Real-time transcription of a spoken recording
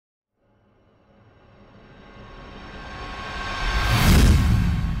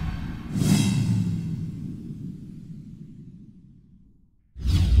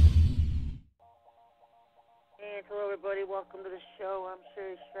everybody. Welcome to the show. I'm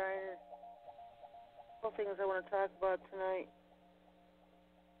Sherry Schreiner. A couple things I want to talk about tonight.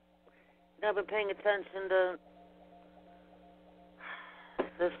 I've been paying attention to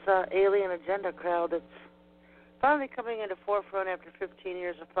this alien agenda crowd that's finally coming into forefront after 15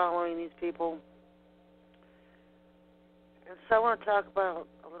 years of following these people. And so I want to talk about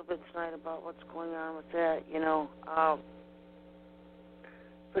a little bit tonight about what's going on with that.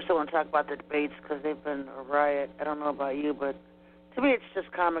 First I want to talk about the debates because they've been a riot. I don't know about you, but to me it's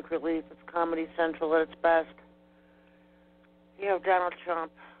just comic relief. It's Comedy Central at its best. You have Donald Trump,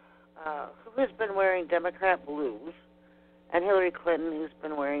 who has been wearing Democrat blues, and Hillary Clinton, who's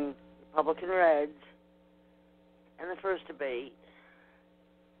been wearing Republican reds in the first debate.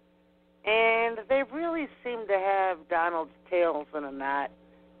 And they really seem to have Donald's tails in a knot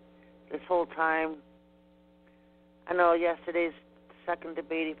this whole time. I know yesterday's second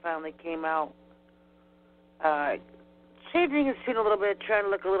debate, he finally came out changing his tune a little bit, trying to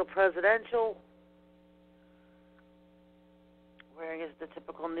look a little presidential, wearing the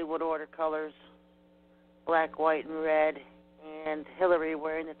typical New World Order colors, black, white, and red, and Hillary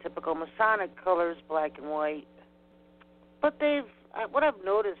wearing the typical Masonic colors, black and white. But what I've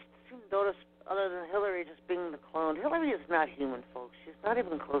noticed, other than Hillary just being the clone, Hillary is not human, folks. She's not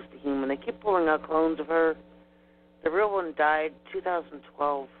even close to human. They keep pulling out clones of her. The real one died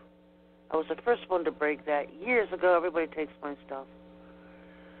 2012. I was the first one to break that. Years ago, everybody takes my stuff.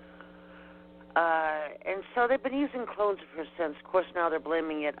 And so they've been using clones of her since. Of course, now they're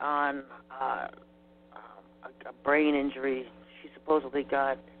blaming it on a brain injury. She supposedly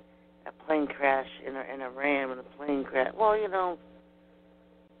got a plane crash in Iran when the plane crashed. Well,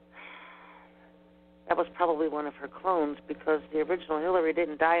 that was probably one of her clones because the original Hillary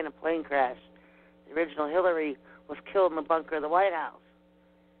didn't die in a plane crash. The original Hillary was killed in the bunker of the White House.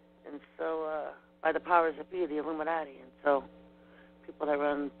 And so, by the powers that be, the Illuminati. And so, people that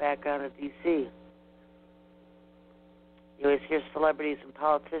run back out of D.C. You always hear celebrities and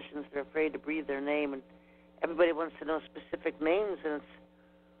politicians, they're afraid to breathe their name, and everybody wants to know specific names. And it's,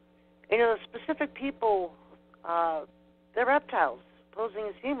 the specific people, they're reptiles posing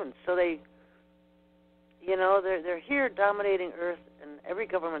as humans. So they're here dominating Earth and every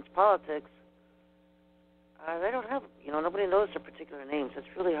government's politics. They don't have, nobody knows their particular names. It's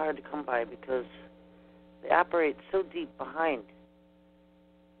really hard to come by because they operate so deep behind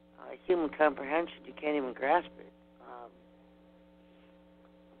human comprehension, you can't even grasp it.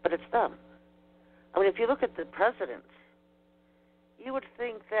 But it's them. I mean, if you look at the presidents, you would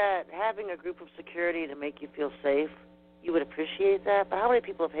think that having a group of security to make you feel safe, you would appreciate that. But how many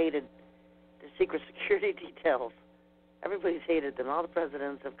people have hated the secret security details? Everybody's hated them. All the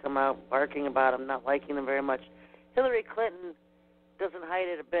presidents have come out barking about them, not liking them very much. Hillary Clinton doesn't hide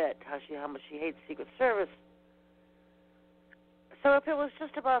it a bit, how much she hates Secret Service. So if it was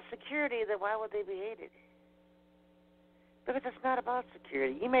just about security, then why would they be hated? Because it's not about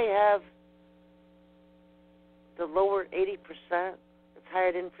security. You may have the lower 80% that's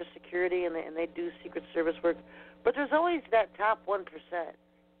hired in for security, and they do Secret Service work, but there's always that top 1%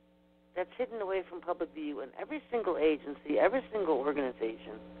 that's hidden away from public view in every single agency, every single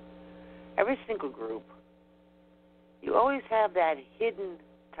organization, every single group. You always have that hidden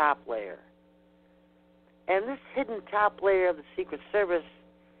top layer. And this hidden top layer of the Secret Service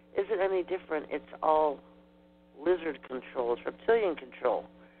isn't any different. It's all lizard control. It's reptilian control.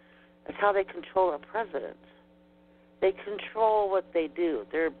 That's how they control our presidents. They control what they do.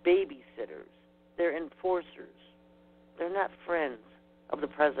 They're babysitters. They're enforcers. They're not friends of the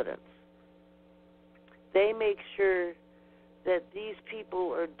presidents. They make sure that these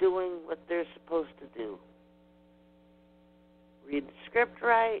people are doing what they're supposed to do. Read the script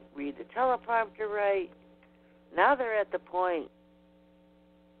right, read the teleprompter right. Now they're at the point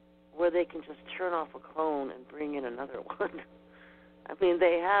where they can just turn off a clone and bring in another one. I mean,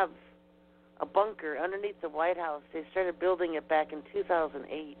 they have a bunker underneath the White House. They started building it back in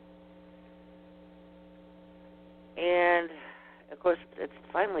 2008. And, of course, it's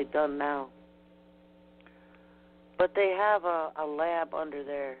finally done now. But they have a lab under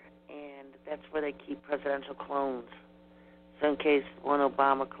there, and that's where they keep presidential clones. So in case one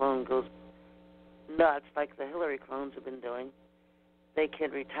Obama clone goes nuts, like the Hillary clones have been doing, they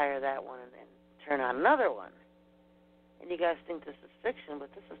can retire that one and then turn on another one. And you guys think this is fiction, but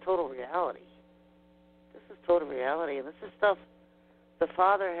this is total reality. This is total reality, and this is stuff the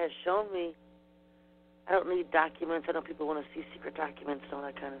Father has shown me. I don't need documents. I know people want to see secret documents and all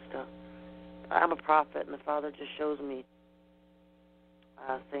that kind of stuff. I'm a prophet, and the Father just shows me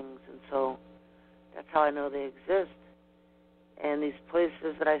things, and so that's how I know they exist. And these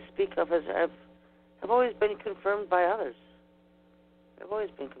places that I speak of have I've always been confirmed by others. I've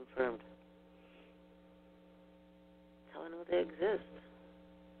always been confirmed. That's how I know they exist.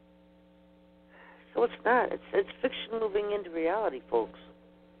 So it's not. It's fiction moving into reality, folks.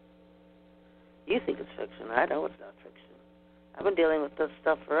 You think it's fiction. I know it's not fiction. I've been dealing with this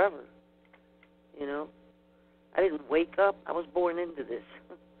stuff forever. You know? I didn't wake up. I was born into this.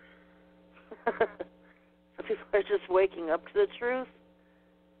 Some people are just waking up to the truth.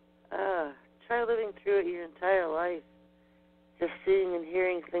 Try living through it your entire life. Just seeing and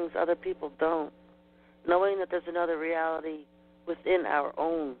hearing things other people don't. Knowing that there's another reality within our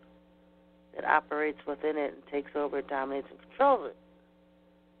own that operates within it and takes over, dominates, and controls it.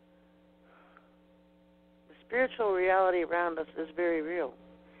 The spiritual reality around us is very real.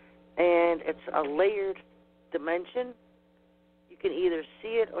 And it's a layered dimension. You can either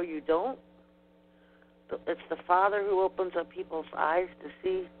see it or you don't. It's the Father who opens up people's eyes to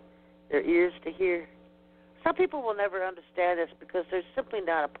see, their ears to hear. Some people will never understand this because they're simply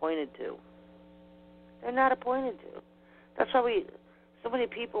not appointed to. They're not appointed to. That's why so many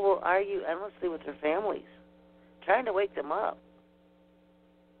people will argue endlessly with their families, trying to wake them up.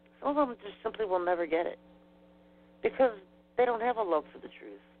 Some of them just simply will never get it because they don't have a love for the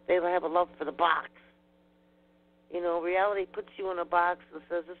truth. They have a love for the box. You know, reality puts you in a box and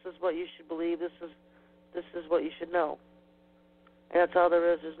says, this is what you should believe, this is what you should know. And that's all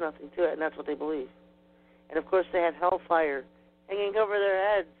there is. There's nothing to it, and that's what they believe. And, of course, they have hellfire hanging over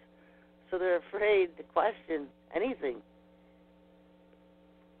their heads, so they're afraid to question anything.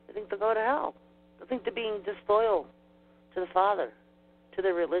 They think they'll go to hell. They think they're being disloyal to the Father, to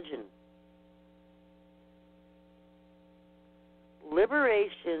their religion.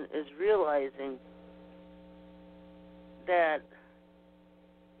 Liberation is realizing that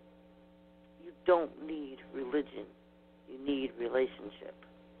you don't need religion. You need relationship.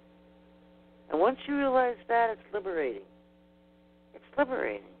 And once you realize that, it's liberating. It's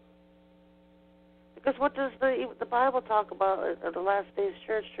liberating. Because what does the Bible talk about at the last days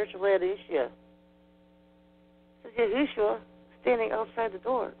church of Laodicea? It says Yahushua standing outside the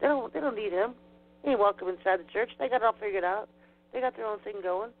door. They don't need him. He ain't welcome inside the church. They got it all figured out. They got their own thing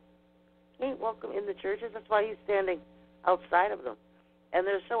going. He ain't welcome in the churches. That's why he's standing outside of them. And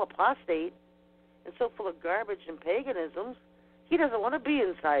they're so apostate and so full of garbage and paganisms, he doesn't want to be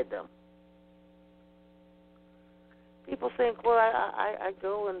inside them. People think, well, I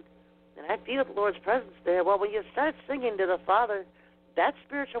go and I feel the Lord's presence there. Well, when you start singing to the Father, that's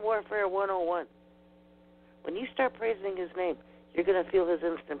spiritual warfare 101. When you start praising his name, you're going to feel his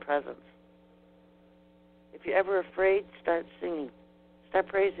instant presence. If you're ever afraid, start singing. Start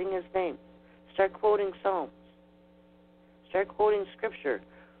praising his name. Start quoting Psalms. Start quoting Scripture.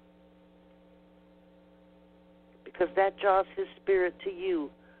 Because that draws his spirit to you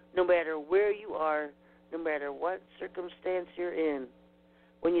no matter where you are, no matter what circumstance you're in.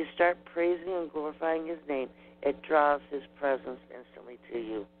 When you start praising and glorifying his name, it draws his presence instantly to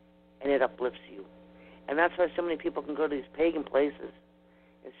you, and it uplifts you. And that's why so many people can go to these pagan places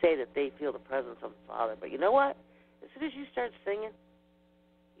and say that they feel the presence of the Father. But you know what? As soon as you start singing,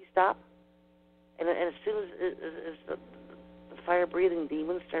 you stop. And as soon as the fire-breathing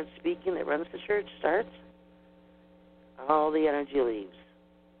demon starts speaking that runs the church starts, all the energy leaves.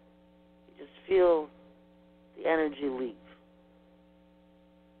 You just feel the energy leave.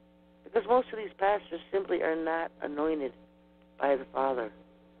 Because most of these pastors simply are not anointed by the Father.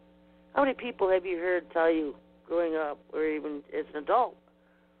 How many people have you heard tell you growing up or even as an adult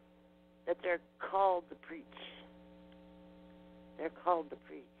that they're called to preach? They're called to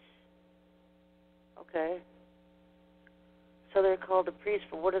preach. Okay. So they're called to preach,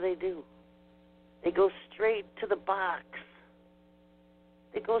 but what do? They go straight to the box.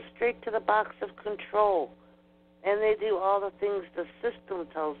 They go straight to the box of control. And they do all the things the system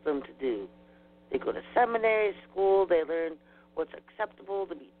tells them to do. They go to seminary school. They learn what's acceptable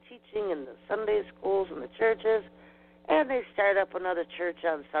to be teaching in the Sunday schools and the churches. And they start up another church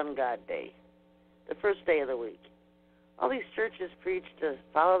on Sun God Day, the first day of the week. All these churches preach to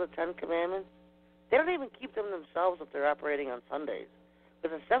follow the Ten Commandments. They don't even keep them themselves if they're operating on Sundays,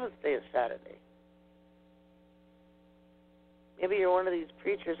 because the seventh day is Saturday. Maybe you're one of these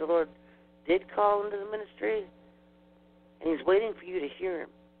preachers the Lord did call into the ministry, and he's waiting for you to hear him.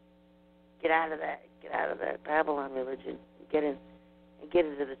 Get out of that Babylon religion. Get into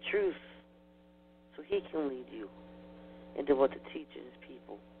the truth so he can lead you into what to teach his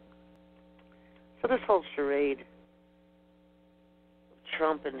people. So this whole charade of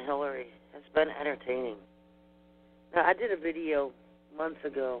Trump and Hillary has been entertaining. Now, I did a video months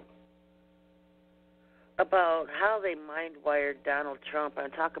ago about how they mind-wired Donald Trump. I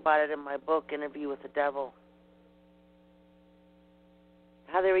talk about it in my book, Interview with the Devil.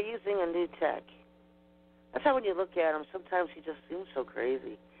 How they were using a new tech. That's how when you look at him, sometimes he just seems so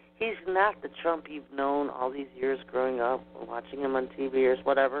crazy. He's not the Trump you've known all these years growing up and watching him on TV or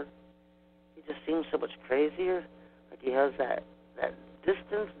whatever. He just seems so much crazier. Like he has that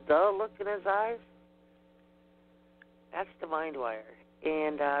distance, dull look in his eyes. That's the mind wire.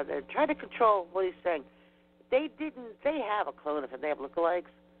 And they're trying to control what he's saying. They have a clone of him. They have lookalikes,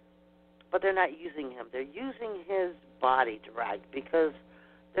 but they're not using him. They're using his body direct because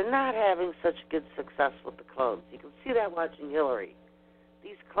they're not having such good success with the clones. You can see that watching Hillary.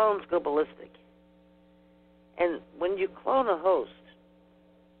 These clones go ballistic. And when you clone a host,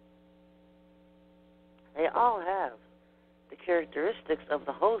 they all have the characteristics of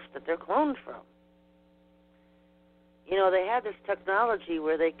the host that they're cloned from. You know, they had this technology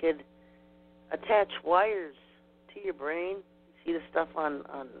where they could attach wires to your brain. You see the stuff on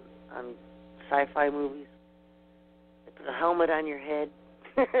sci-fi movies. They put a helmet on your head.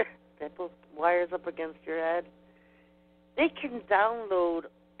 They put wires up against your head. They can download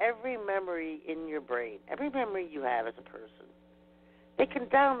every memory in your brain, every memory you have as a person. They can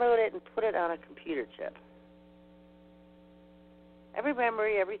download it and put it on a computer chip. Every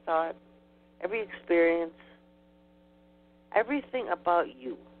memory, every thought, every experience, everything about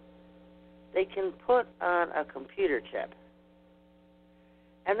you, they can put on a computer chip.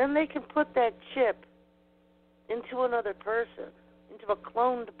 And then they can put that chip into another person, into a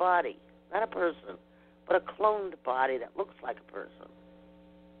cloned body, not a person, but a cloned body that looks like a person.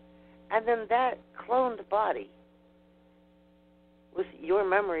 And then that cloned body, with your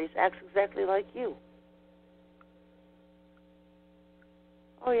memories, acts exactly like you.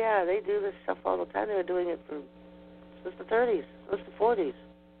 Oh, yeah, they do this stuff all the time. They were doing it since the 30s, since the 40s.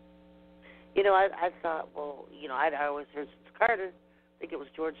 You know, I thought, well, you know, I'd always heard since Carter, I think it was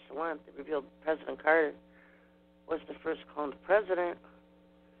George Sallant that revealed President Carter was the first cloned president.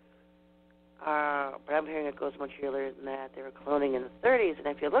 But I'm hearing it goes much earlier than that. They were cloning in the 30s. And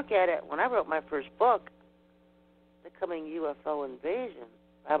if you look at it, when I wrote my first book, The Coming UFO Invasion,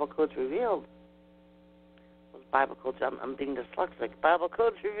 Bible Codes Revealed, was Bible Codes, I'm being dyslexic, Bible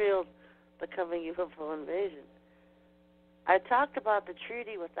Codes Revealed, The Coming UFO Invasion. I talked about the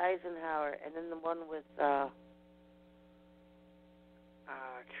treaty with Eisenhower and then the one with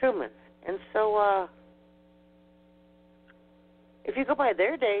Truman. And so if you go by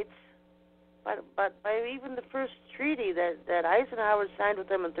their dates, but by even the first treaty that Eisenhower signed with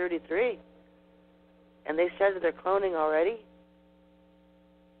them in 1933, and they started their cloning already,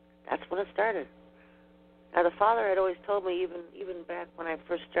 that's when it started. Now, the father had always told me, even back when I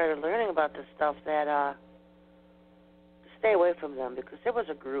first started learning about this stuff, that to stay away from them, because there was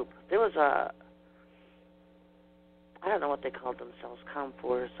a group. There was I don't know what they called themselves, COM4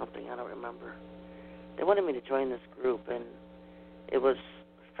 or something, I don't remember. They wanted me to join this group, and it was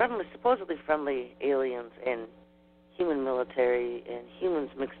supposedly friendly aliens and human military and humans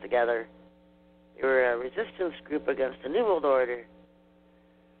mixed together. They were a resistance group against the New World Order,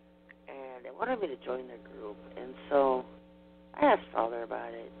 and they wanted me to join their group. And so I asked Father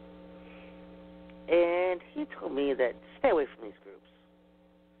about it, and he told me that stay away from these groups,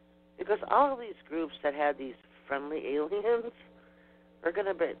 because all of these groups that had these friendly aliens are going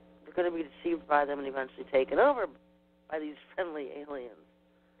to be deceived by them and eventually taken over by these friendly aliens.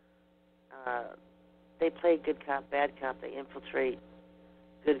 They play good cop, bad cop. They infiltrate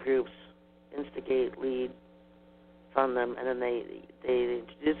good groups, instigate, lead, fund them, and then they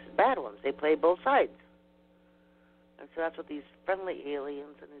introduce bad ones. They play both sides. And so that's what these friendly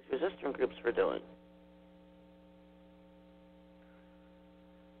aliens and these resistant groups were doing.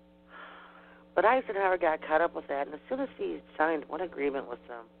 But Eisenhower got caught up with that, and as soon as he signed one agreement with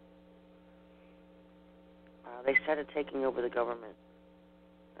them, they started taking over the government.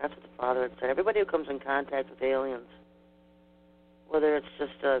 That's what the father had said. Everybody who comes in contact with aliens, whether it's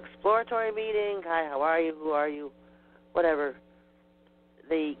just an exploratory meeting, hi, how are you, who are you, whatever,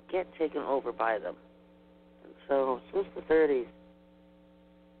 they get taken over by them. And so since the 30s,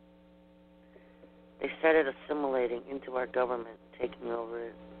 they started assimilating into our government, taking over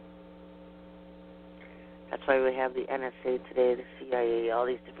it. That's why we have the NSA today, the CIA, all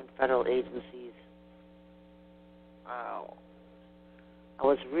these different federal agencies. I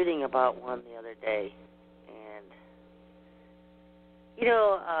was reading about one the other day, and, you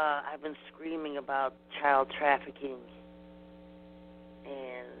know, I've been screaming about child trafficking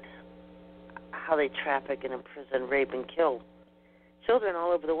and how they traffic and imprison, rape, and kill children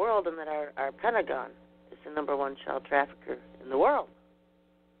all over the world, and that our Pentagon is the #1 child trafficker in the world.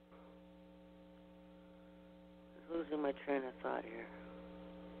 losing my train of thought here.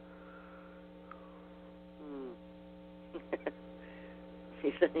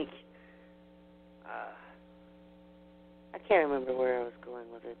 You think? I can't remember where I was going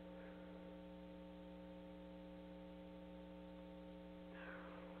with it.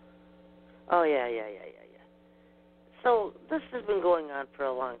 Oh, yeah. So this has been going on for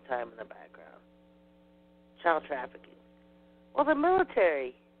a long time in the background. Child trafficking. Well, the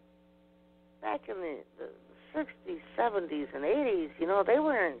military, back in the 60s, 70s, and 80s, they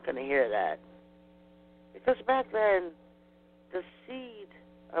weren't going to hear that. Because back then, the seed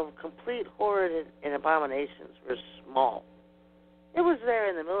of complete horror and abominations were small. It was there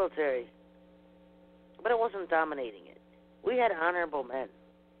in the military, but it wasn't dominating it. We had honorable men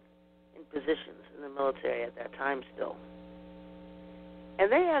in positions in the military at that time still. And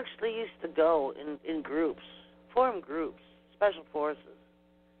they actually used to go in groups, form groups, special forces.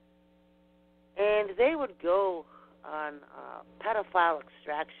 And they would go on pedophile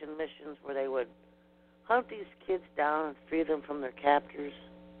extraction missions where they would hunt these kids down and free them from their captors.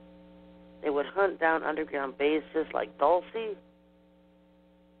 They would hunt down underground bases like Dulce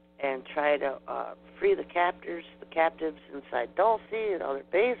and try to free the captives inside Dulce and other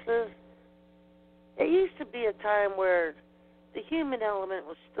bases. It used to be a time where the human element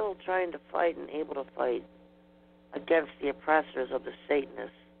was still trying to fight and able to fight against the oppressors of the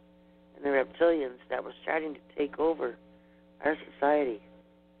Satanists and the reptilians that were starting to take over our society.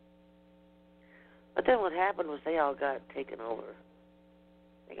 But then what happened was they all got taken over.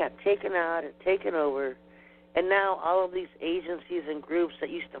 They got taken out and taken over, and now all of these agencies and groups that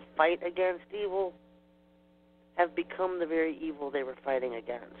used to fight against evil have become the very evil they were fighting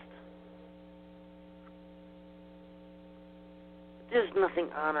against. There's nothing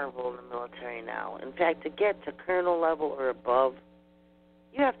honorable in the military now. In fact, to get to colonel level or above,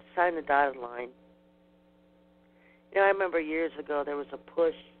 you have to sign the dotted line. I remember years ago there was a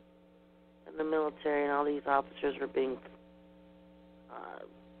push in the military, and all these officers were being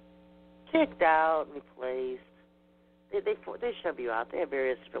kicked out and replaced. They shove you out. They have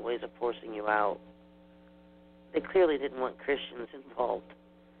various different ways of forcing you out. They clearly didn't want Christians involved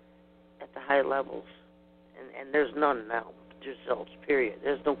at the high levels, and there's none now. Yourselves, period.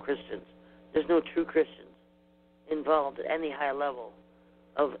 There's no Christians. There's no true Christians involved at any high level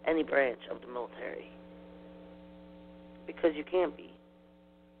of any branch of the military. Because you can't be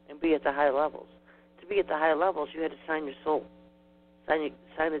and be at the high levels. To be at the high levels, you had to sign your soul. Sign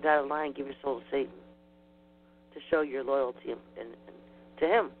the dotted line, give your soul to Satan to show your loyalty and to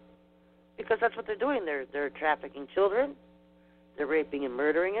him. Because that's what they're doing. They're trafficking children. They're raping and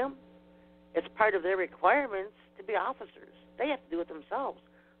murdering them. It's part of their requirements to be officers. They have to do it themselves.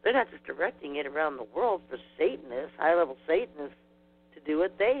 They're not just directing it around the world for Satanists, high-level Satanists, to do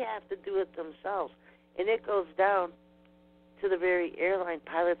it. They have to do it themselves. And it goes down to the very airline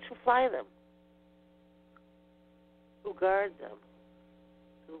pilots who fly them, who guard them,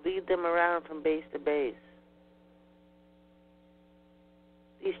 who lead them around from base to base.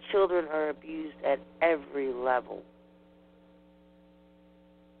 These children are abused at every level.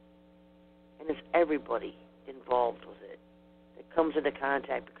 And it's everybody involved with it that comes into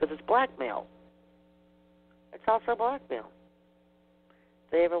contact because it's blackmail. It's also blackmail.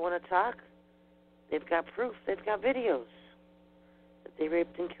 If they ever want to talk, they've got proof, they've got videos that they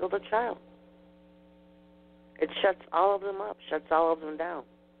raped and killed a child. It shuts all of them up, shuts all of them down.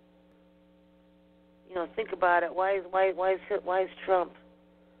 Think about it. Why is Trump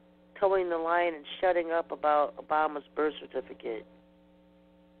towing the line and shutting up about Obama's birth certificate?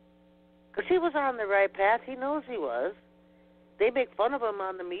 Because he was on the right path. He knows he was. They make fun of him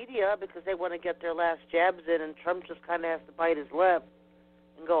on the media because they want to get their last jabs in, and Trump just kind of has to bite his lip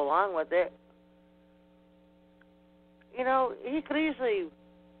and go along with it. He could easily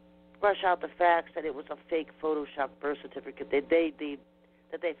brush out the facts that it was a fake Photoshop birth certificate that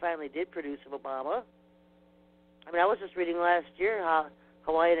they finally did produce of Obama. I was just reading last year how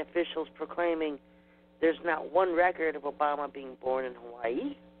Hawaiian officials proclaiming there's not one record of Obama being born in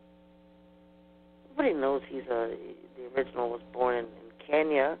Hawaii. Everybody knows the original was born in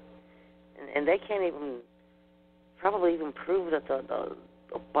Kenya, and they can't probably even prove that the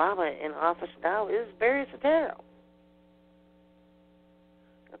Obama in office now is Barry Soetoro.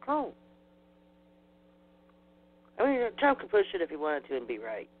 A clone. Trump could push it if he wanted to and be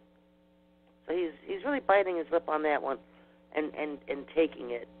right. So he's really biting his lip on that one and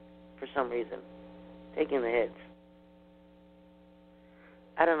taking it for some reason, taking the hits.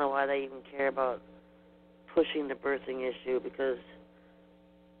 I don't know why they even care about pushing the birthing issue because,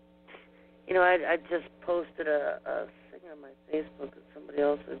 I just posted a thing on my Facebook that somebody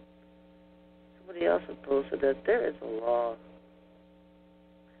else had somebody else had posted that there is a law.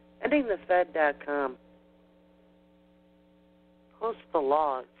 Endingthefed.com posts the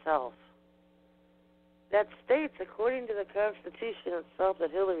law itself that states, according to the Constitution itself,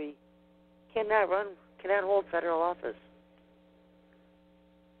 that Hillary cannot hold federal office.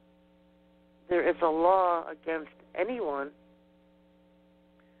 There is a law against anyone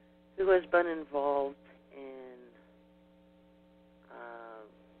who has been involved in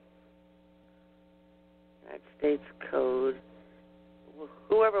United States Code.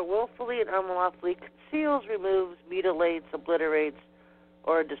 Whoever willfully and unlawfully conceals, removes, mutilates, obliterates,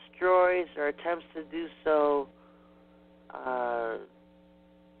 or destroys or attempts to do so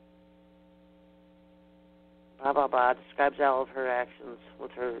blah, blah, blah, describes all of her actions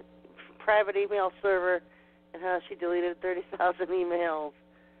with her private email server and how she deleted 30,000 emails,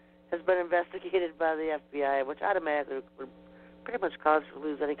 has been investigated by the FBI, which automatically would pretty much cause her to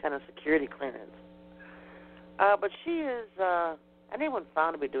lose any kind of security clearance. But she is, anyone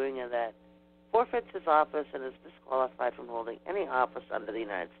found to be doing any of that, forfeits his office and is disqualified from holding any office under the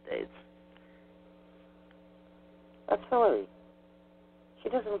United States. That's Hillary. She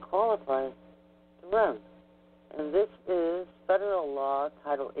doesn't qualify to run. And this is Federal Law,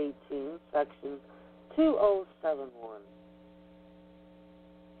 Title 18, Section 2071.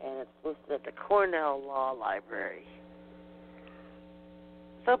 And it's listed at the Cornell Law Library.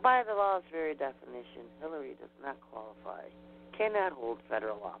 So by the law's very definition, Hillary does not qualify, cannot hold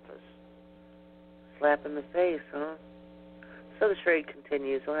federal office. Slap in the face, huh? So the charade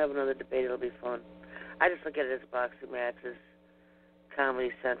continues. We'll have another debate. It'll be fun. I just look at it as boxing matches, Comedy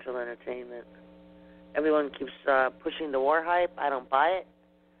Central entertainment. Everyone keeps pushing the war hype. I don't buy it.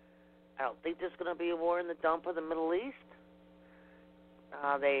 I don't think there's going to be a war in the dump of the Middle East.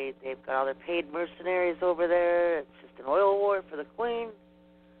 They've got all their paid mercenaries over there. It's just an oil war for the Queen.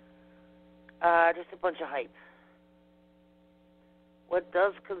 Just a bunch of hype. What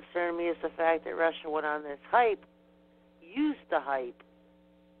does concern me is the fact that Russia went on this hype, used the hype,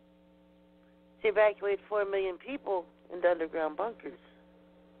 to evacuate 4 million people into underground bunkers.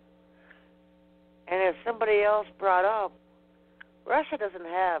 And as somebody else brought up, Russia doesn't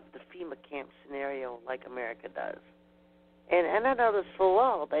have the FEMA camp scenario like America does. And I know this full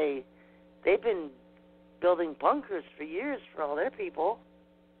well. They've been building bunkers for years for all their people.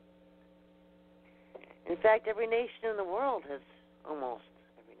 In fact, every nation in the world has, almost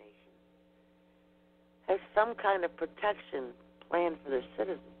every nation, has some kind of protection plan for their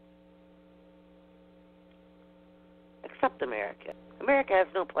citizens. Except America. America has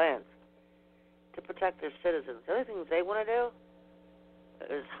no plans to protect their citizens. The only things they want to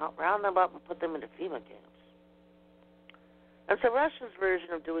do is round them up and put them into FEMA camps. And so Russia's version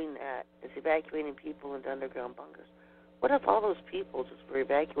of doing that is evacuating people into underground bunkers. What if all those people just were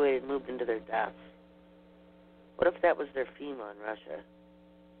evacuated and moved into their deaths? What if that was their FEMA in Russia?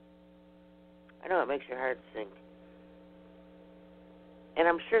 I know it makes your heart sink. And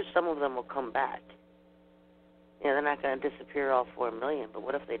I'm sure some of them will come back. You know, they're not going to disappear all 4 million, but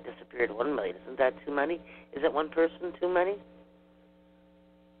what if they disappeared 1 million? Isn't that too many? Is it one person too many?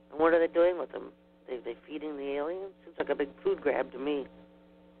 And what are they doing with them? They feeding the aliens? Seems like a big food grab to me.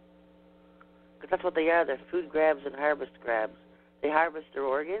 Because that's what they are. They're food grabs and harvest grabs. They harvest their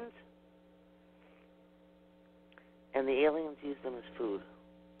organs, and the aliens use them as food.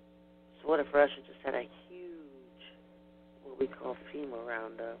 So what if Russia just had a huge, what we call FEMA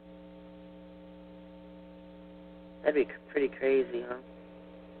roundup? That'd be pretty crazy, huh?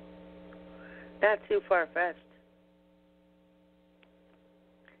 Not too far-fetched.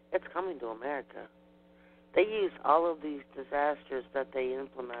 It's coming to America. They use all of these disasters that they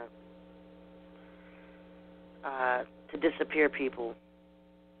implement to disappear people,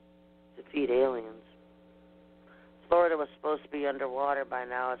 to feed aliens. Florida was supposed to be underwater by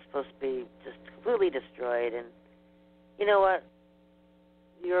now. It's supposed to be just completely destroyed. And you know what?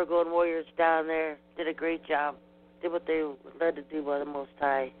 The Oregon Warriors down there did a great job, did what they were led to do by the Most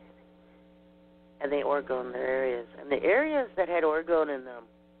High, and they Oregoned their areas. And the areas that had Oregon in them,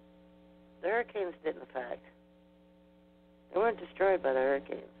 the hurricanes didn't affect. They weren't destroyed by the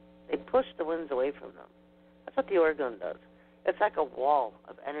hurricanes. They pushed the winds away from them. That's what the Oregon does. It's like a wall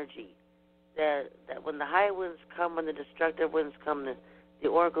of energy that when the high winds come, when the destructive winds come, the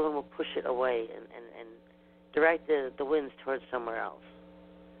Oregon will push it away and direct the winds towards somewhere else.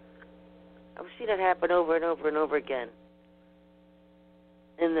 I've seen it happen over and over and over again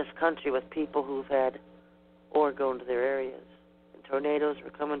in this country with people who've had Oregon to their areas. And tornadoes were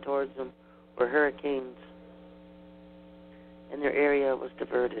coming towards them, or hurricanes, and their area was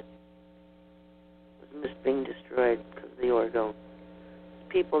diverted. It was being destroyed because of the Oregon.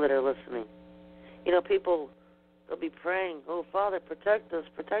 People that are listening, People, they'll be praying, oh, Father, protect us,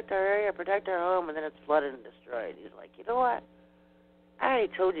 protect our area, protect our home, and then it's flooded and destroyed. He's like, you know what? I already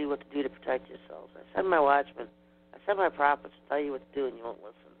told you what to do to protect yourselves. I send my watchmen, I send my prophets to tell you what to do, and you won't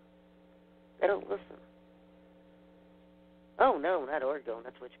listen. They don't listen. Oh, no, not orgone,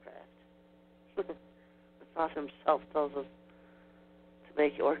 that's witchcraft. The Father himself tells us to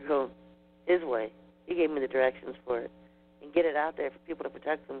make orgone his way. He gave me the directions for it. And get it out there for people to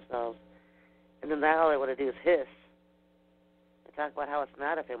protect themselves. And then now all they want to do is hiss. They talk about how it's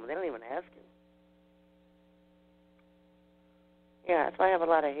not of him when they don't even ask him. Yeah, that's why I have a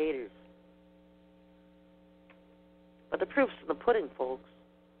lot of haters. But the proof's in the pudding, folks.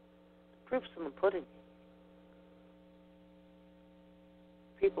 The proof's in the pudding.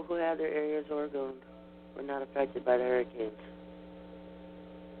 People who had their areas orgoned were not affected by the hurricanes.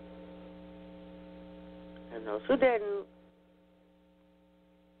 And those who didn't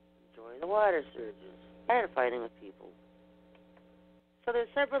enjoy the water surges and fighting with people. So there's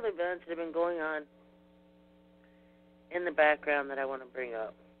several events that have been going on in the background that I want to bring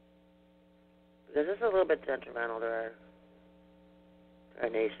up. Because this is a little bit detrimental to our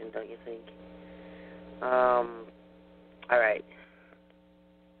nation, don't you think? All right.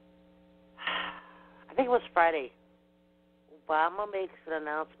 I think it was Friday. Obama makes an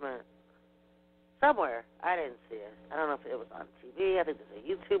announcement somewhere. I didn't see it. I don't know if it was on TV. I think there's a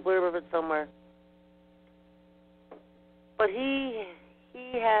YouTube blurb of it somewhere. But he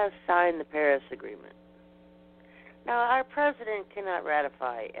has signed the Paris Agreement. Now, our president cannot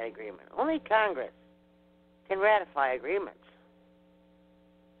ratify an agreement. Only Congress can ratify agreements.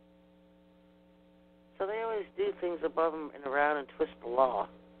 So they always do things above and around and twist the law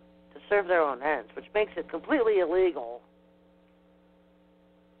to serve their own ends, which makes it completely illegal.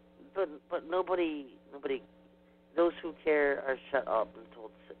 But nobody, those who care are shut up and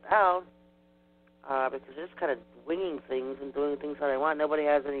told to sit down because they're just kind of winging things and doing things how they want. Nobody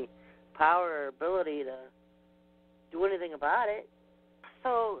has any power or ability to do anything about it.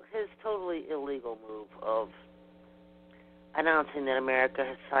 So his totally illegal move of announcing that America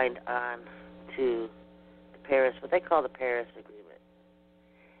has signed on to the Paris, what they call the Paris Agreement.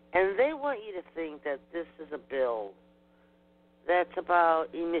 And they want you to think that this is a bill that's about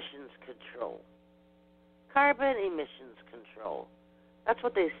emissions control. Carbon emissions control. That's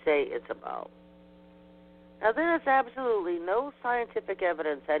what they say it's about. Now, there is absolutely no scientific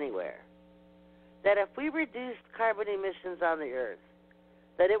evidence anywhere that if we reduced carbon emissions on the Earth,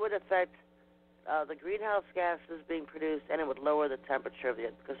 that it would affect the greenhouse gases being produced and it would lower the temperature of the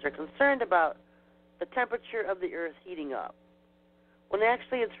Earth because they're concerned about the temperature of the Earth heating up. When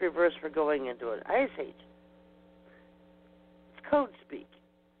actually it's reversed, we're going into an ice age. It's code speak.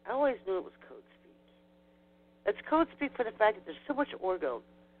 I always knew it was code speak. It's code speak for the fact that there's so much orgone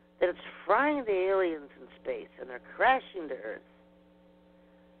that it's frying the aliens in space and they're crashing to Earth.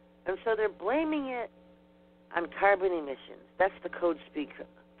 And so they're blaming it on carbon emissions. That's the code speak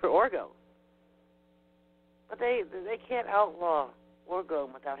for orgone. But they can't outlaw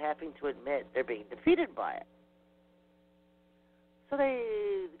orgone without having to admit they're being defeated by it. So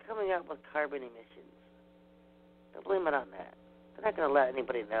they're coming out with carbon emissions. They'll blame it on that. They're not going to let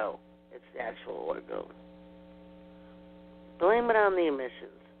anybody know it's the actual orgone. Blame it on the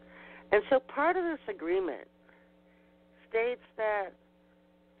emissions. And so part of this agreement states that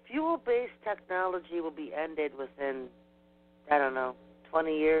fuel-based technology will be ended within,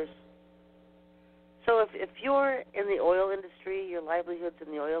 20 years. So if you're in the oil industry, your livelihood's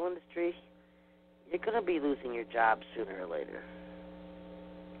in the oil industry, you're going to be losing your job sooner or later.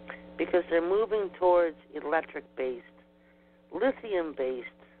 Because they're moving towards electric-based, lithium-based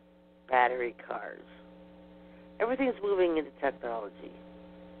battery cars. Everything's moving into technology.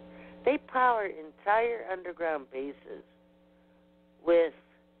 They power entire underground bases with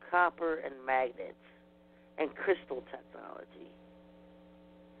copper and magnets and crystal technology.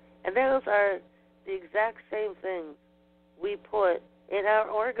 And those are the exact same things we put in our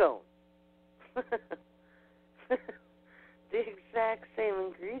orgone. The exact same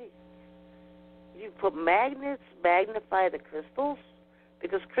ingredients. You put magnets, magnify the crystals,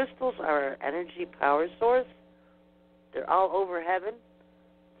 because crystals are our energy power source. They're all over heaven.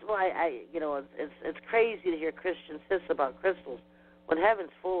 That's why it's crazy to hear Christians hiss about crystals when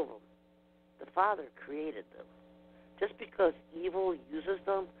heaven's full of them. The Father created them. Just because evil uses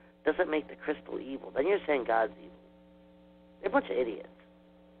them doesn't make the crystal evil. Then you're saying God's evil. They're a bunch of idiots.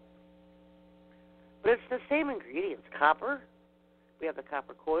 But it's the same ingredients. Copper. We have the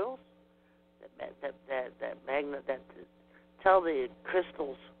copper coils that magnet that tell the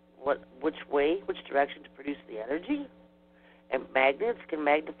crystals which direction to produce the energy. And magnets can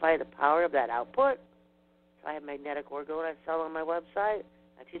magnify the power of that output. So I have magnetic ore gold I sell on my website.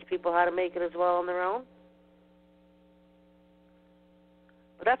 I teach people how to make it as well on their own.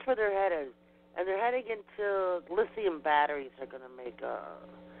 But that's where they're headed. And they're heading into lithium batteries are going to make,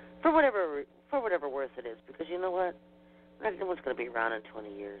 for whatever worth it is. Because you know what? No one's going to be around in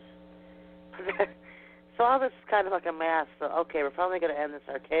 20 years. So all this is kind of like a math. So, okay, we're finally going to end this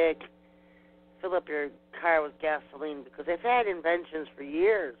archaic, fill up your car with gasoline, because they've had inventions for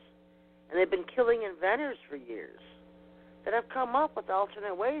years. And they've been killing inventors for years that have come up with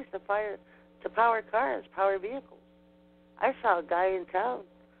alternate ways to power cars, power vehicles. I saw a guy in town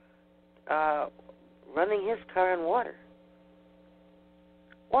running his car on water.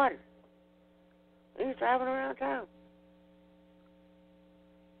 Water. He was driving around town.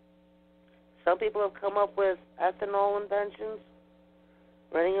 Some people have come up with ethanol inventions,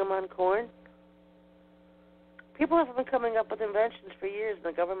 running them on corn. People have been coming up with inventions for years,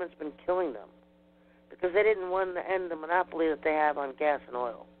 and the government's been killing them because they didn't want to end the monopoly that they have on gas and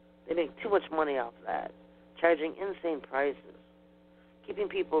oil. They make too much money off of that, charging insane prices, keeping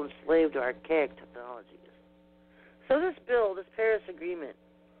people enslaved to archaic technologies. So this bill, this Paris Agreement,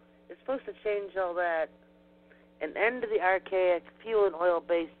 is supposed to change all that and end the archaic fuel and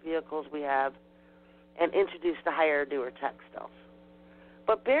oil-based vehicles we have and introduce the higher, newer tech stuff.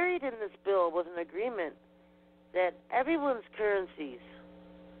 But buried in this bill was an agreement that everyone's currencies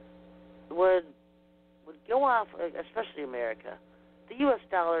would go off, especially America. The U.S.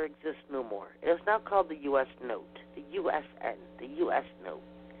 dollar exists no more. It is now called the U.S. note, the USN, the U.S. note.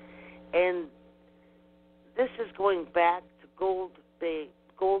 And this is going back to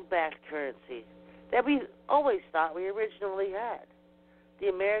gold-backed currency that we always thought we originally had. The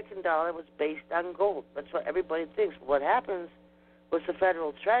American dollar was based on gold. That's what everybody thinks. What happens was the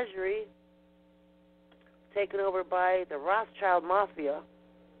Federal Treasury, taken over by the Rothschild Mafia,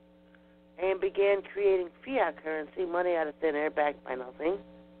 and began creating fiat currency, money out of thin air, backed by nothing.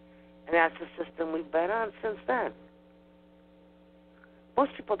 And that's the system we've been on since then.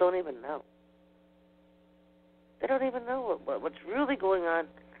 Most people don't even know. They don't even know what's really going on,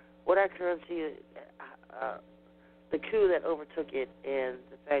 what our currency, the coup that overtook it, and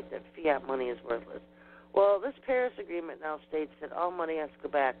the fact that fiat money is worthless. Well, this Paris Agreement now states that all money has to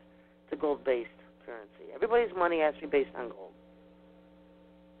go back to gold-based currency. Everybody's money has to be based on gold.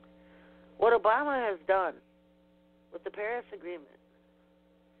 What Obama has done with the Paris Agreement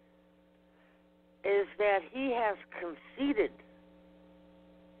is that he has conceded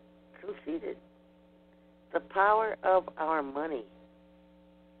the power of our money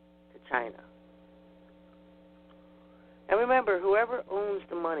to China. And remember, whoever owns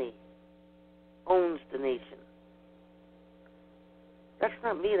the money owns the nation. That's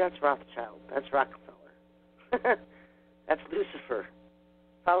not me, that's Rothschild. That's Rockefeller. That's Lucifer.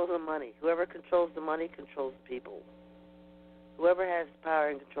 Follow the money. Whoever controls the money controls the people. Whoever has the power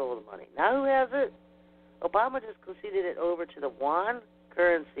and control of the money. Now who has it? Obama just conceded it over to the yuan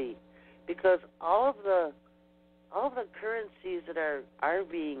currency because all of the currencies that are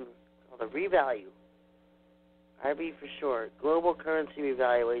being, the revalue, RV for short, Global Currency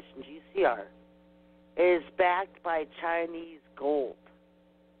Revaluation, GCR, is backed by Chinese gold.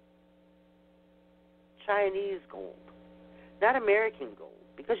 Chinese gold. Not American gold.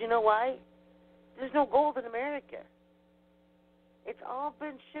 Because you know why? There's no gold in America. It's all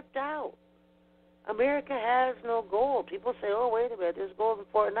been shipped out. America has no gold. People say, oh, wait a minute, there's gold in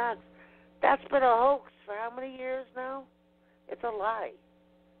Fort Knox. That's been a hoax for how many years now? It's a lie.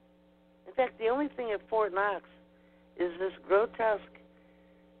 In fact, the only thing at Fort Knox is this grotesque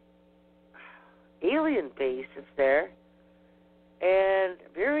alien base that's there, and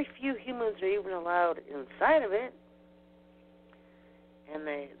very few humans are even allowed inside of it. And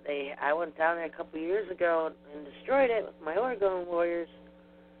I went down there a couple of years ago and destroyed it with my Oregon warriors.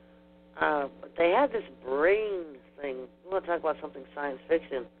 But they had this brain thing. We want to talk about something science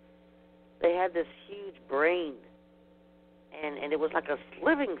fiction. They had this huge brain, and it was like a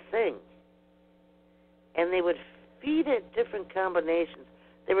living thing. And they would feed it different combinations.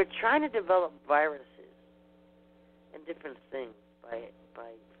 They were trying to develop viruses and different things by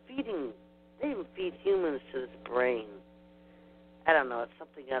feeding. They even feed humans to this brain. I don't know. It's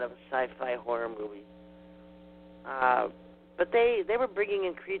something out of a sci-fi horror movie. But they were bringing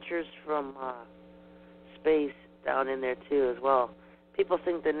in creatures from space down in there too as well. People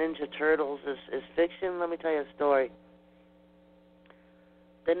think the Ninja Turtles is fiction. Let me tell you a story.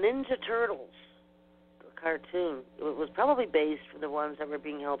 The Ninja Turtles, the cartoon, it was probably based from the ones that were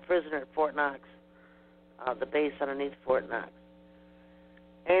being held prisoner at Fort Knox, the base underneath Fort Knox.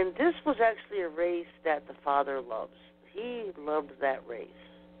 And this was actually a race that the father loves. he loved that race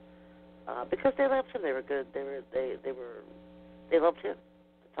because they loved him. They were good. They loved him.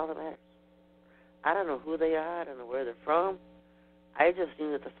 That's all that matters. I don't know who they are. I don't know where they're from. I just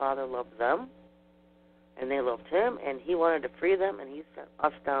knew that the Father loved them, and they loved him, and he wanted to free them, and he sent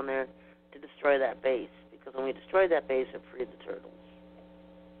us down there to destroy that base, because when we destroyed that base, it freed the turtles.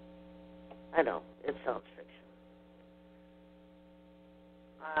 I know, it sounds fiction.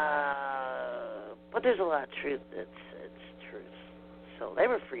 But there's a lot of truth. It's truth. So they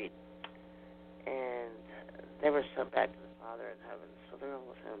were freed, and they were sent back to the Father in heaven, so they're all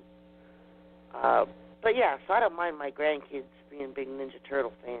with him. But yeah, so I don't mind my grandkids being big Ninja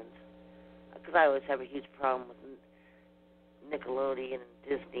Turtle fans, because I always have a huge problem with Nickelodeon and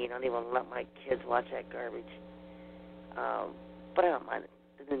Disney, and I don't even let my kids watch that garbage. But I don't mind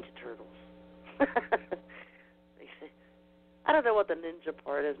the Ninja Turtles. I don't know what the ninja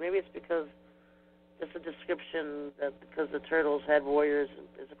part is. Maybe it's because just a description that because the turtles had warriors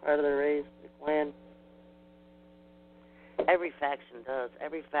as a part of their race, their clan. Every faction does.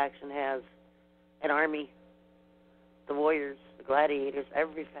 Every faction has an army. The warriors, the gladiators,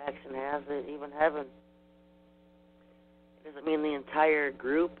 every faction has it, even heaven. It doesn't mean the entire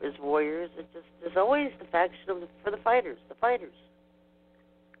group is warriors. It just there's always the faction for the fighters,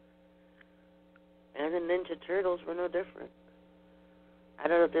 And the Ninja Turtles were no different. I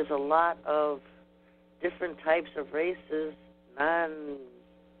know that there's a lot of different types of races, not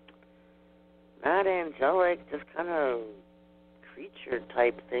angelic, just kind of creature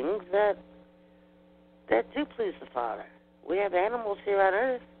type things that do please the Father. We have animals here on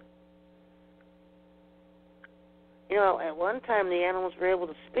Earth. You know, at one time the animals were able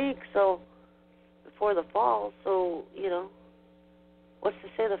to speak, so before the fall, so, you know, what's to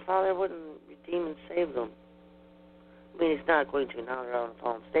say the Father wouldn't redeem and save them? I mean, he's not going to now they're out in a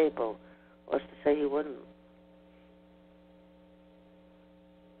fallen state, but what's to say he wouldn't?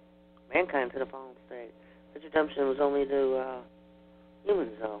 Mankind's in a fallen state. His redemption was only to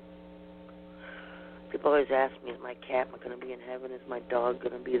humans, though. People always ask me, is my cat going to be in heaven? Is my dog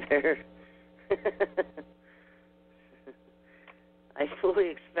going to be there? I fully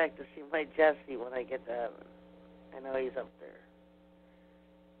expect to see my Jesse when I get to heaven. I know he's up there.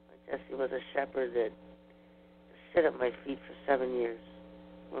 My Jesse was a shepherd that sit at my feet for 7 years.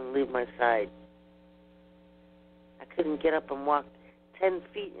 Wouldn't leave my side. I couldn't get up and walk 10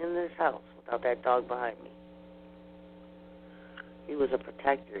 feet in this house without that dog behind me. He was a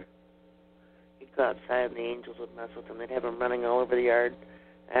protector. He'd go outside and the angels would mess with him. They'd have him running all over the yard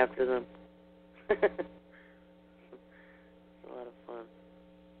after them. It's a lot of fun.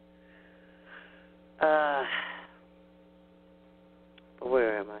 But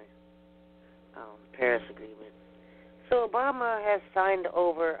where am I? Paris Agreement. So Obama has signed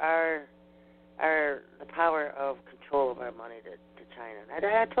over the power of control of our money to China. And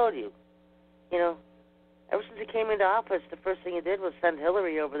I told you, you know, ever since he came into office, the first thing he did was send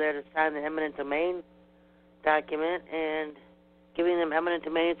Hillary over there to sign the eminent domain document and giving them eminent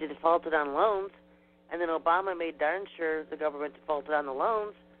domain to defaulted on loans. And then Obama made darn sure the government defaulted on the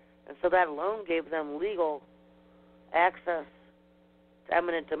loans. And so that loan gave them legal access to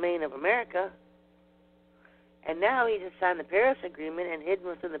eminent domain of America. And now he just signed the Paris Agreement, and hidden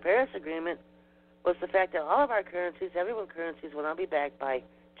within the Paris Agreement was the fact that all of our currencies, everyone's currencies, will now be backed by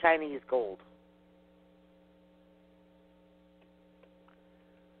Chinese gold.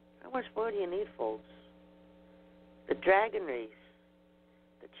 How much more do you need, folks? The dragon race,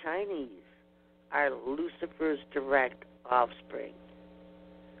 the Chinese, are Lucifer's direct offspring.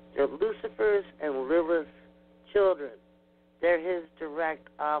 They're Lucifer's and Lilith's children. They're his direct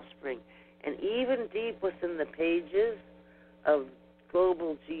offspring. And even deep within the pages of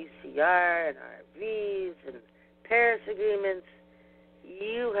global GCR and RVs and Paris agreements,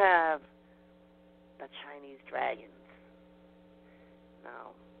 you have the Chinese dragons.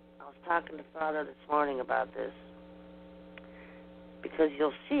 Now, I was talking to Father this morning about this because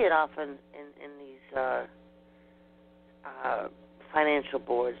you'll see it often in these financial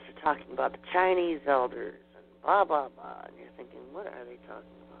boards. They're talking about the Chinese elders and blah, blah, blah. And you're thinking, what are they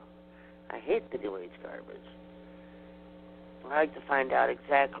talking about? I hate the New Age garbage. I like to find out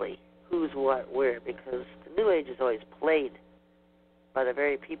exactly who's what, where, because the New Age is always played by the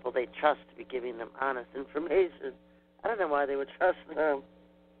very people they trust to be giving them honest information. I don't know why they would trust them.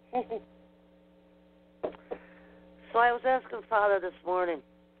 So I was asking Father this morning,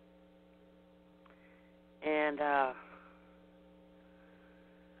 and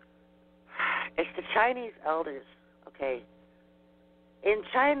it's the Chinese elders, okay? In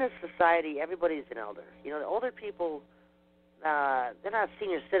China's society, everybody's an elder. You know, the older people, they're not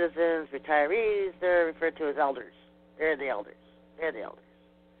senior citizens, retirees. They're referred to as elders. They're the elders. They're the elders.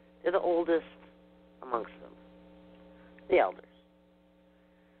 They're the oldest amongst them. The elders.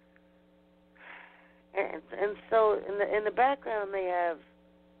 And so in the background they have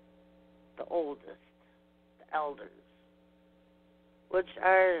the oldest, the elders, which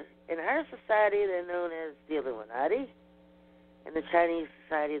are in our society they're known as the Illuminati. In the Chinese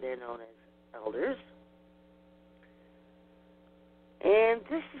society they're known as elders. And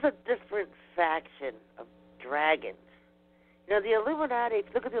this is a different faction of dragons. You know, the Illuminati, if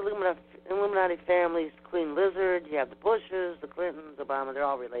you look at the Illuminati families, Queen Lizard, you have the Bushes, the Clintons, Obama, they're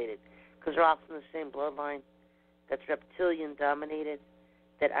all related because they're all from the same bloodline that's reptilian-dominated.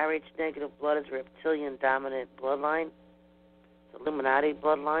 That Rh negative blood is a reptilian-dominant bloodline. It's Illuminati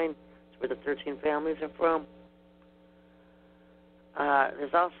bloodline. It's where the 13 families are from.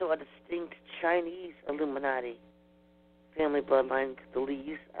 There's also a distinct Chinese Illuminati family bloodline, the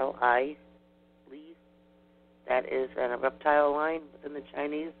Lees, L-I, Lees. That is a reptile line within the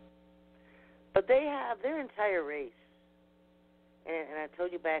Chinese. But they have their entire race. And I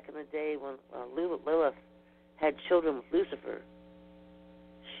told you back in the day when Lilith had children with Lucifer,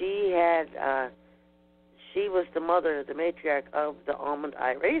 she was the mother, the matriarch of the almond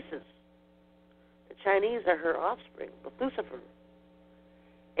eye races. The Chinese are her offspring with Lucifer.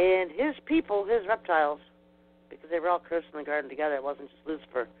 And his people, his reptiles, because they were all cursed in the garden together, it wasn't just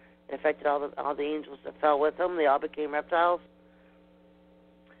Lucifer. It affected all the angels that fell with them. They all became reptiles.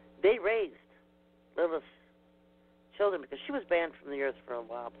 They raised Lilith's children because she was banned from the earth for a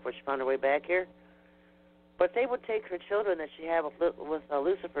while before she found her way back here. But they would take her children that she had with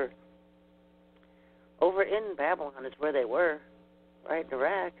Lucifer over in Babylon is where they were, right in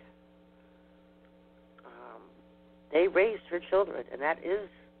Iraq. They raised her children, and that is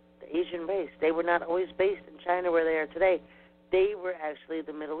the Asian race. They were not always based in China where they are today. They were actually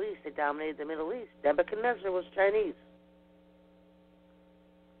the Middle East. They dominated the Middle East. Nebuchadnezzar was Chinese.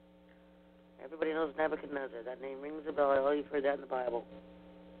 Everybody knows Nebuchadnezzar. That name rings a bell. Oh, you've heard that in the Bible.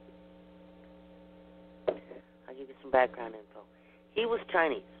 I'll give you some background info. He was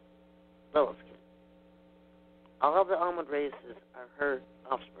Chinese. Lilith's kid. All of the almond races are her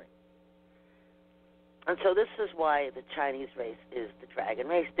offspring. And so this is why the Chinese race is the dragon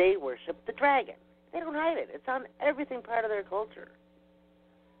race. They worship the dragon. They don't hide it. It's on everything part of their culture.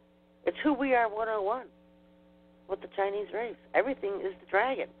 It's who we are 101 with the Chinese race. Everything is the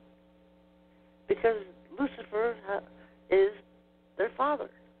dragon. Because Lucifer is their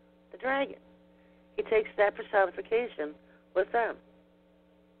father, the dragon. He takes that personification with them.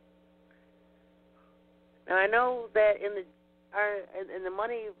 Now, I know that in the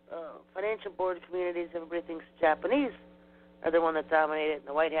money financial board communities, everybody thinks the Japanese are the one that dominated in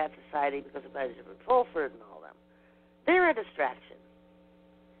the White Hat Society because of Benjamin Fulford and all them. They're a distraction.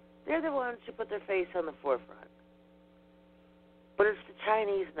 They're the ones who put their face on the forefront. But it's the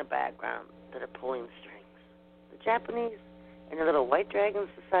Chinese in the background that are pulling strings. The Japanese and the little White Dragon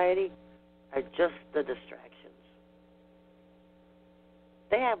Society are just the distractions.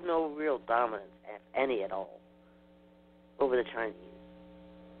 They have no real dominance, if any at all, over the Chinese.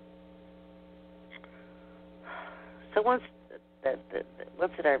 So once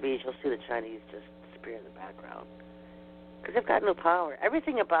at our beach, you'll see the Chinese just disappear in the background. Because they've got no power.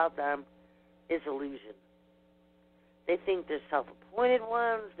 Everything about them is illusion. They think they're self-appointed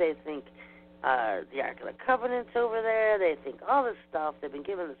ones. They think the Ark of the Covenant's over there. They think all this stuff. They've been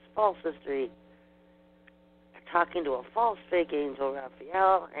given this false history. They're talking to a false fake angel,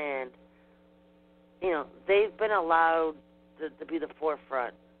 Raphael, and, you know, they've been allowed to be the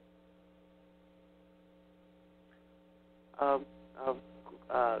forefront of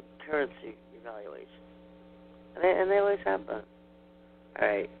currency evaluation. And they always have been. All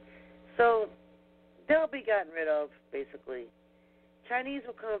right. So they'll be gotten rid of, basically. Chinese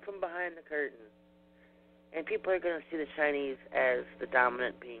will come from behind the curtain, and people are going to see the Chinese as the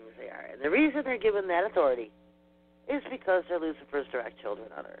dominant beings they are. And the reason they're given that authority is because they're Lucifer's direct children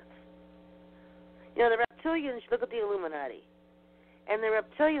on Earth. You know, the reptilians, look at the Illuminati. And the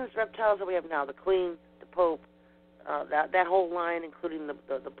reptiles that we have now, the Queen, the Pope, that whole line, including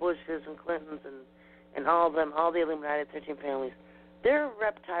the Bushes and Clintons and all of them, all the Illuminati 13 families, they're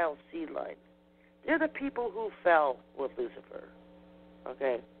reptile seed line. They're the people who fell with Lucifer.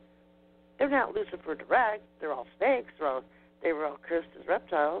 Okay? They're not Lucifer direct. They're all snakes. They were all cursed as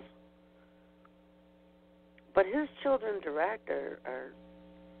reptiles. But his children direct are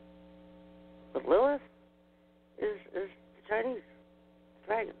with Lilith is the Chinese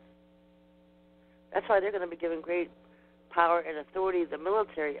dragons. That's why they're going to be given great power and authority, the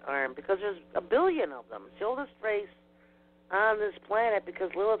military arm, because there's a billion of them. It's the oldest race on this planet because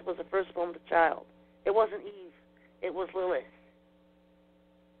Lilith was the first formed child. It wasn't Eve. It was Lilith.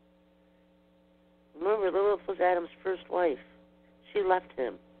 Remember, Lilith was Adam's first wife. She left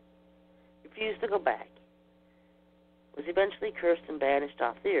him, refused to go back, was eventually cursed and banished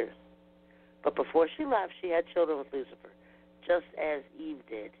off the earth. But before she left, she had children with Lucifer, just as Eve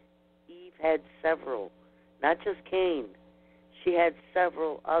did. Eve had several, not just Cain. She had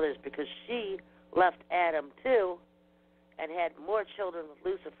several others because she left Adam too and had more children with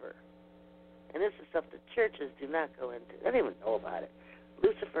Lucifer. And this is stuff the churches do not go into. They don't even know about it.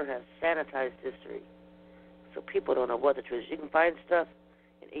 Lucifer has sanitized history, so people don't know what the truth is. You can find stuff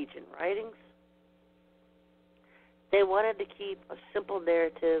in ancient writings. They wanted to keep a simple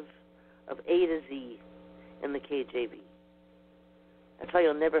narrative of A to Z in the KJV. That's why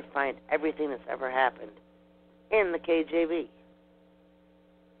you'll never find everything that's ever happened in the KJV.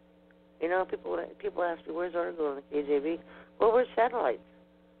 You know, people ask me, where's Argo in the KJV? Well, where's satellites?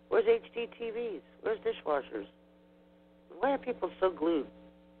 Where's HD TVs? Where's dishwashers? Why are people so glued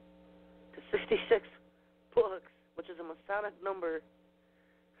to 66 books, which is a Masonic number?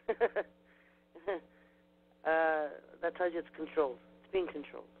 That tells you it's controlled. It's being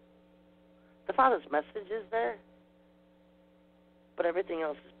controlled. The Father's message is there, but everything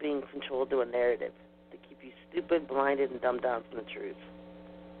else is being controlled through a narrative to keep you stupid, blinded, and dumbed down from the truth.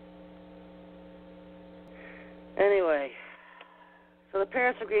 Anyway, so the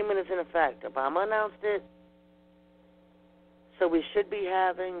Paris Agreement is in effect. Obama announced it, so we should be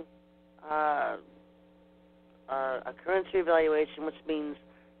having a currency evaluation, which means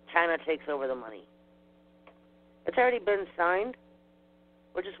China takes over the money. It's already been signed.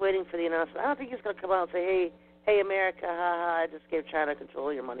 We're just waiting for the announcement. I don't think he's going to come out and say, hey, America, I just gave China control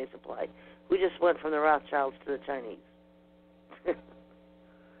of your money supply. We just went from the Rothschilds to the Chinese. But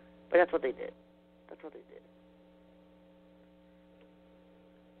that's what they did. That's what they did.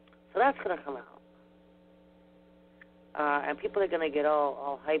 So that's going to come out. And people are going to get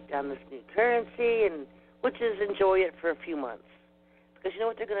all hyped on this new currency, and which is enjoy it for a few months. Because you know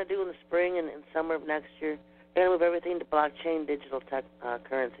what they're going to do in the spring and summer of next year? They're going to move everything to blockchain digital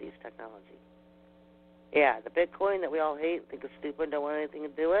currencies, technology. Yeah, the Bitcoin that we all hate, think is stupid, don't want anything to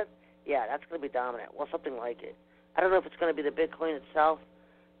do with, yeah, that's going to be dominant. Well, something like it. I don't know if it's going to be the Bitcoin itself,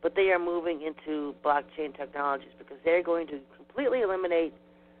 but they are moving into blockchain technologies because they're going to completely eliminate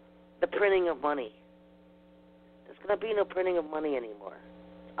the printing of money. There's going to be no printing of money anymore.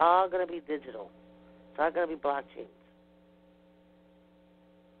 It's all going to be digital. It's all going to be blockchains.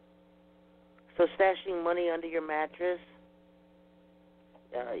 So stashing money under your mattress,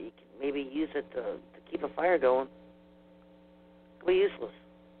 you can maybe use it to keep a fire going. It'll be useless.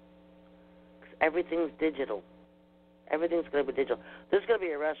 Because everything's digital. Everything's going to be digital. There's going to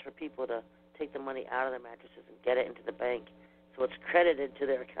be a rush for people to take the money out of their mattresses and get it into the bank so it's credited to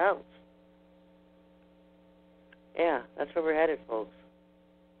their accounts. Yeah, that's where we're headed, folks.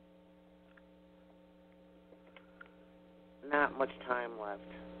 Not much time left.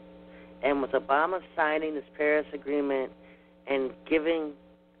 And with Obama signing this Paris Agreement and giving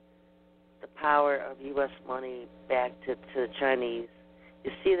the power of U.S. money back to the Chinese,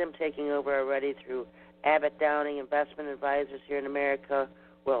 you see them taking over already through Abbott Downing Investment Advisors here in America,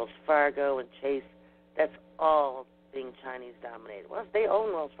 Wells Fargo, and Chase. That's all being Chinese-dominated. Well, they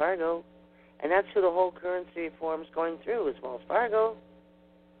own Wells Fargo, and that's who the whole currency reform is going through, is Wells Fargo.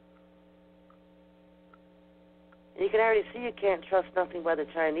 And you can already see you can't trust nothing by the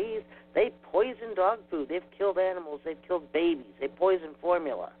Chinese. They poison dog food. They've killed animals. They've killed babies. They poison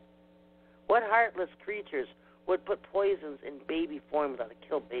formula. What heartless creatures would put poisons in baby formula to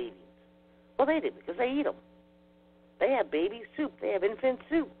kill babies? Well, they do, because they eat them. They have baby soup. They have infant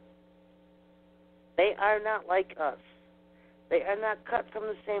soup. They are not like us. They are not cut from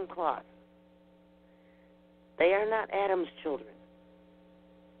the same cloth. They are not Adam's children.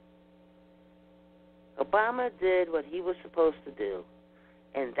 Obama did what he was supposed to do,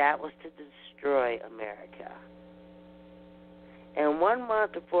 and that was to destroy America. And 1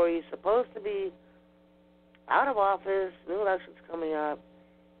 month before he's supposed to be out of office, new elections coming up,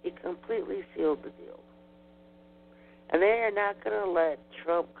 he completely sealed the deal. And they are not going to let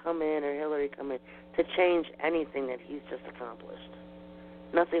Trump come in or Hillary come in to change anything that he's just accomplished.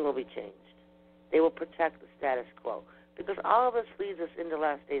 Nothing will be changed. They will protect the status quo, because all of this leads us into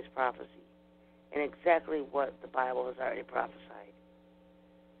last days prophecy and exactly what the Bible has already prophesied.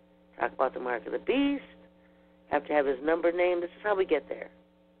 Talk about the mark of the beast, have to have his number named. This is how we get there.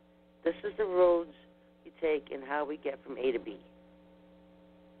 This is the roads you take and how we get from A to B.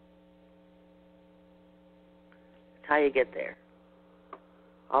 That's how you get there.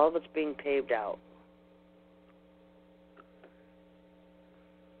 All of it's being paved out.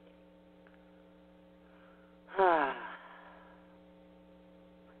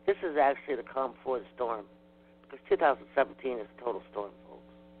 is actually the calm before the storm, because 2017 is a total storm, folks.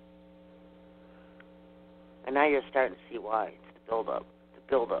 And now you're starting to see why. It's the build-up, the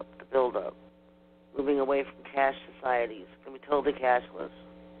build-up, the build-up. Moving away from cash societies. It's going to be totally cashless.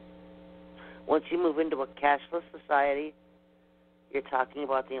 Once you move into a cashless society, you're talking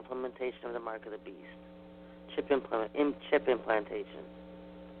about the implementation of the mark of the beast. Chip implantation.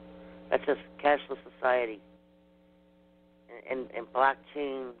 That's just cashless society. And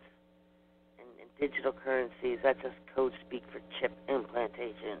blockchains and digital currencies, that's just code speak for chip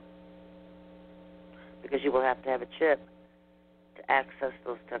implantation. Because you will have to have a chip to access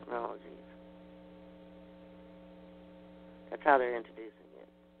those technologies. That's how they're introducing it.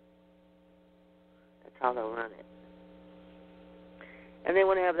 That's how they'll run it. And they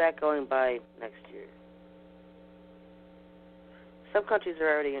want to have that going by next year. Some countries are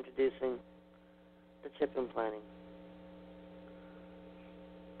already introducing the chip implanting.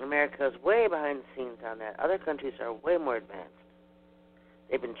 America is way behind the scenes on that. Other countries are way more advanced.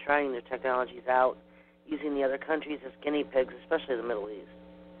 They've been trying their technologies out, using the other countries as guinea pigs, especially the Middle East.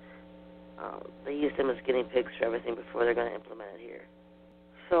 They use them as guinea pigs for everything before they're going to implement it here.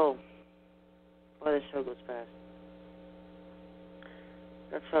 So, boy, this show goes fast.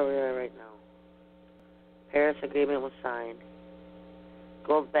 That's where we are right now. Paris Agreement was signed.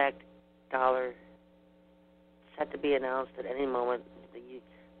 Gold-backed dollar set to be announced at any moment.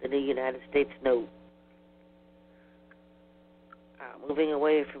 The new United States note. Moving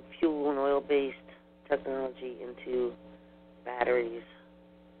away from fuel and oil-based technology into batteries,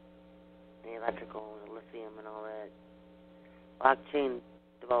 and electrical and lithium and all that. Blockchain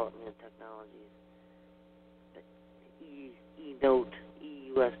development and technologies. The E-note,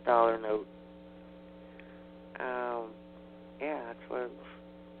 E-US dollar note. Yeah, that's where,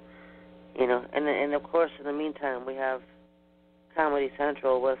 and of course, in the meantime, we have Comedy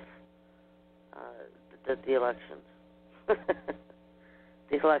Central with the elections.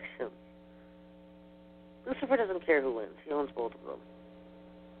 The elections. Lucifer doesn't care who wins. He owns both of them.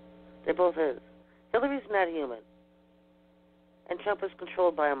 They're both his. Hillary's not human. And Trump is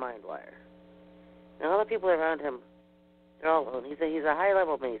controlled by a mind wire. And all the people around him, they're all alone. He's a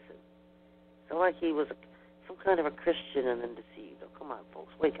high-level Mason. So like he was some kind of a Christian and then deceived. Oh, come on,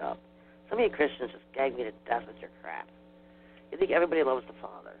 folks. Wake up. Some of you Christians just gag me to death with your crap. You think everybody loves the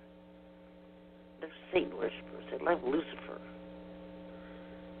Father. They're Satan worshippers. They love Lucifer.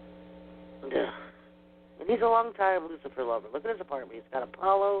 And he's a long-time Lucifer lover. Look at his apartment. He's got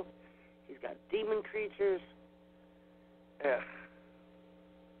Apollo. He's got demon creatures. Ugh.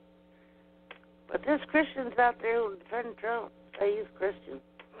 But there's Christians out there who defend Trump. Say he's Christian.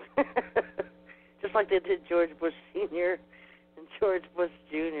 Just like they did George Bush Sr. and George Bush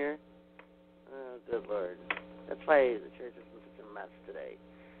Jr. Oh, good Lord. That's why the church is in such a mess today.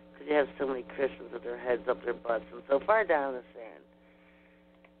 Because you have so many Christians with their heads up their butts and so far down the sand.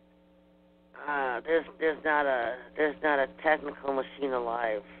 There's not a technical machine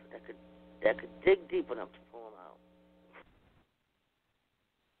alive that could dig deep enough to pull them out.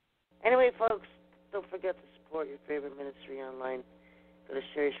 Anyway, folks, don't forget to support your favorite ministry online. Go to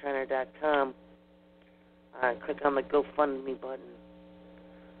SherryShriner.com. Click on the GoFundMe button.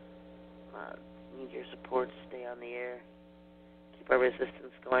 Need your support to stay on the air. Keep our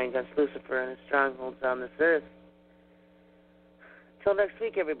resistance going against Lucifer and his strongholds on this earth. Until next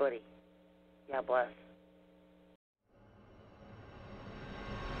week, everybody. God bless.